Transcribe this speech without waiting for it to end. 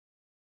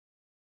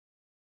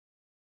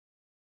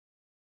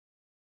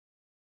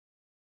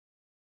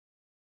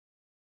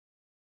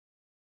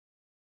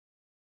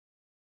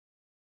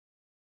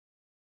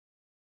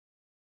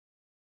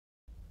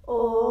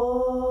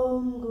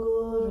Om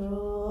Guru,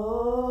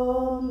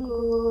 Om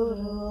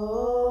Guru,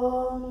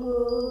 Om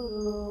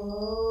Guru,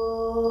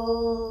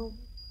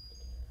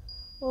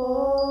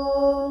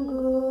 Om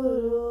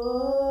Guru,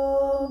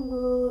 Om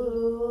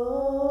Guru,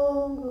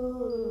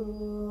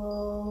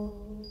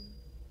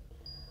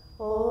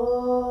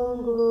 Om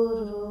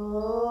Guru,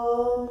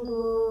 Om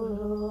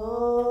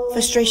Guru.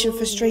 Frustration,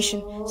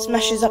 frustration,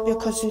 smashes up your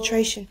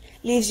concentration,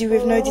 leaves you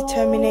with no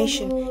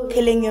determination,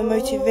 killing your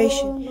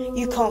motivation.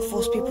 You can't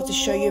force people to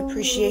show you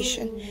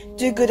appreciation.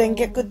 Do good and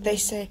get good, they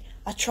say.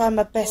 I try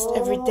my best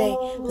every day,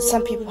 but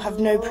some people have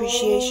no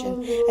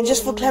appreciation. And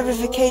just for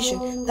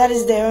clarification, that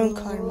is their own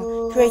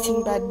karma,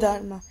 creating bad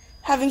dharma.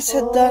 Having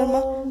said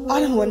dharma, I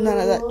don't want none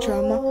of that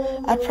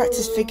drama. I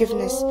practice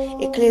forgiveness,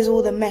 it clears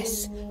all the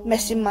mess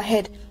in my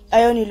head.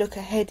 I only look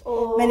ahead.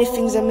 Many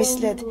things are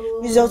misled,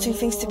 resulting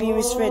things to be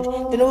misread.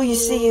 Then all you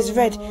see is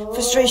red.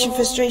 Frustration,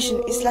 frustration,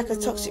 it's like a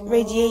toxic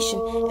radiation,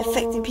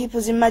 affecting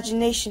people's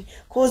imagination,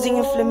 causing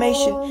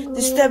inflammation,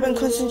 disturbing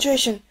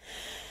concentration.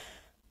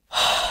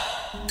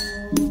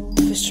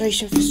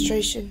 Frustration,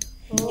 frustration,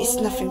 it's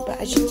nothing but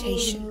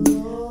agitation.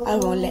 I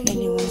won't let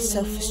anyone's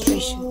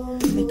self-frustration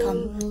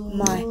become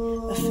my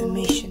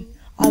affirmation.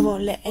 I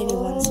won't let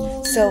anyone's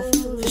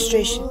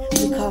self-frustration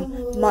become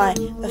my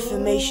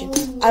affirmation.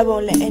 I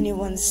won't let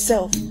anyone's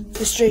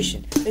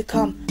self-frustration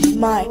become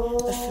my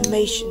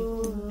affirmation.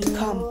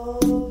 Become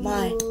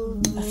my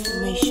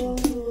affirmation.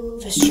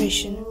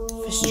 Frustration,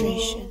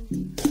 frustration,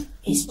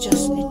 it's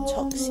just a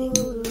toxic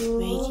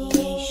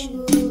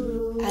radiation,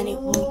 and it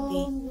won't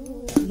be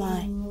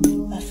my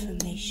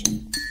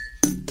affirmation.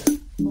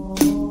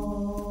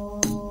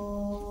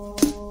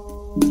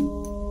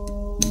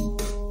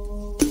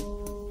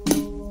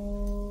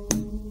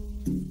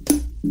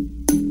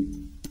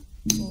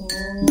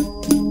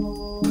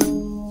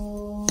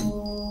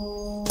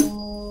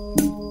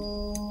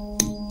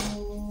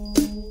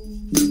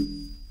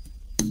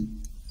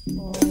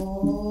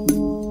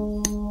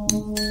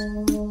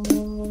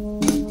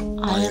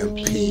 I am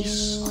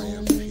peace,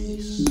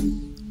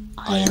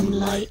 I am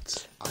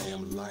light,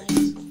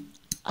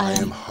 I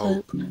am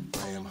hope,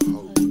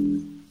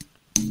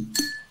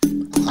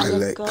 I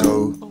let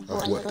go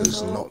of what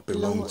does not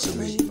belong to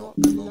me.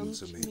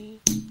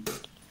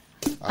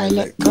 I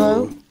let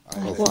go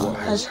of what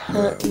has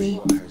hurt me.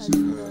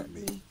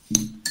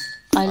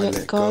 I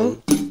let go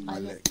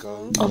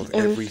of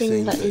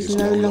everything that is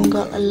no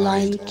longer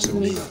aligned to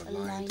me.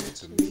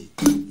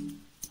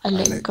 I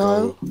let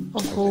go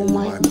of all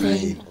my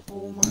pain.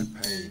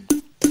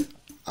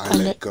 I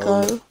let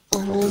go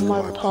of all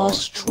my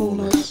past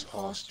traumas.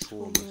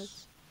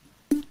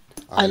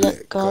 I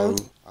let go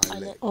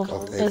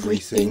of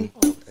everything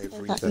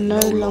that no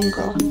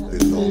longer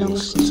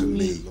belongs to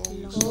me.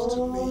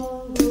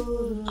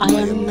 I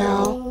am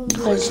now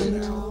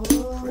present.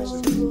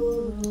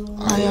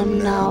 I am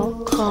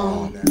now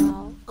calm.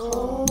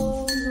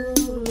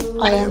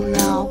 I am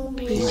now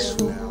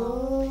peaceful.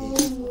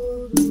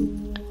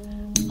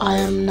 I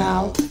am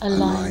now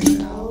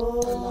aligned.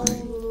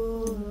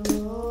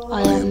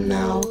 I am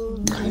now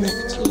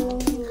connected.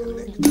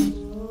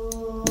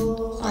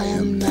 I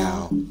am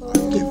now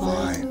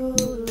divine.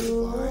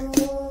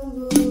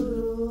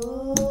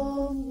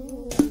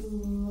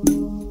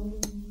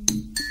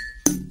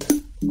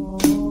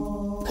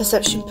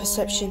 Perception,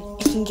 perception,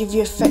 it can give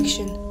you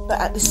affection,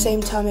 but at the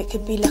same time it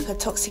could be like a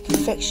toxic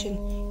infection.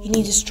 You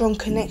need a strong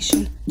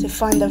connection to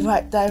find the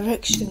right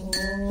direction.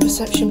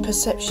 Perception,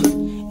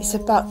 perception, it's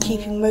about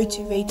keeping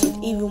motivated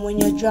even when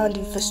you're drowned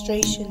in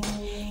frustration.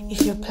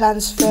 If your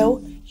plans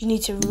fail, you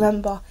need to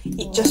remember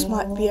it just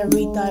might be a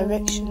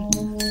redirection.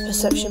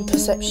 Perception,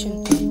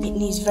 perception, it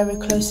needs very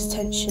close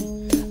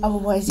attention,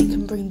 otherwise it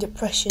can bring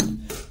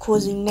depression,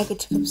 causing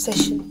negative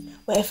obsession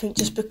where everything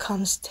just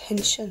becomes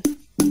tension.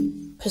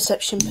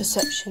 Perception,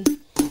 perception,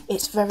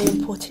 it's very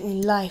important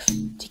in life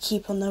to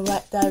keep on the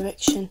right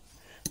direction.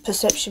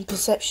 Perception,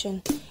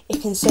 perception,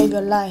 it can save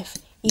your life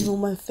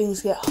even when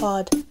things get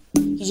hard.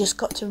 You just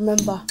got to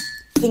remember,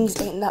 things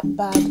ain't that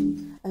bad,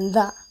 and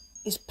that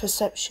is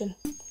perception.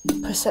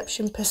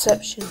 Perception,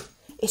 perception,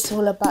 it's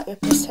all about your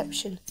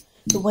perception.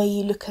 The way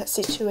you look at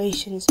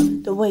situations,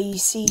 the way you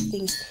see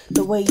things,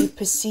 the way you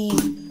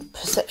perceive.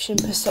 Perception,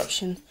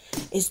 perception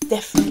is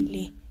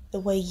definitely the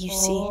way you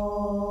see.